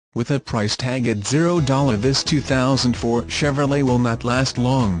With a price tag at $0, this 2004 Chevrolet will not last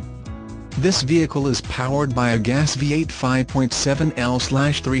long. This vehicle is powered by a gas V8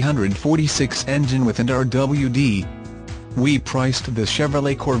 5.7L/346 engine with an RWD. We priced this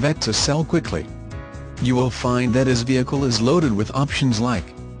Chevrolet Corvette to sell quickly. You will find that his vehicle is loaded with options like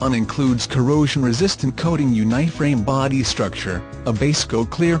includes corrosion-resistant coating, Uniframe body structure, a base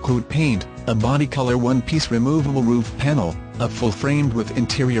coat clear coat paint, a body color one-piece removable roof panel, a full-framed with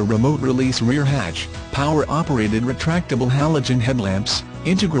interior remote-release rear hatch, power-operated retractable halogen headlamps,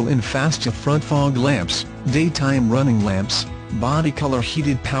 integral in fascia front fog lamps, daytime running lamps, body color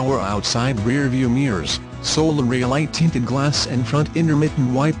heated power outside rear-view mirrors, solar rail light tinted glass and front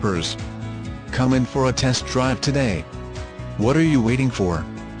intermittent wipers. Come in for a test drive today. What are you waiting for?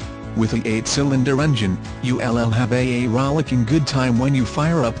 With an 8-cylinder engine, you'll have a rollicking good time when you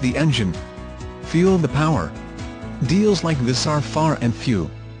fire up the engine. Feel the power. Deals like this are far and few.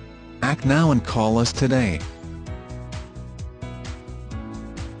 Act now and call us today.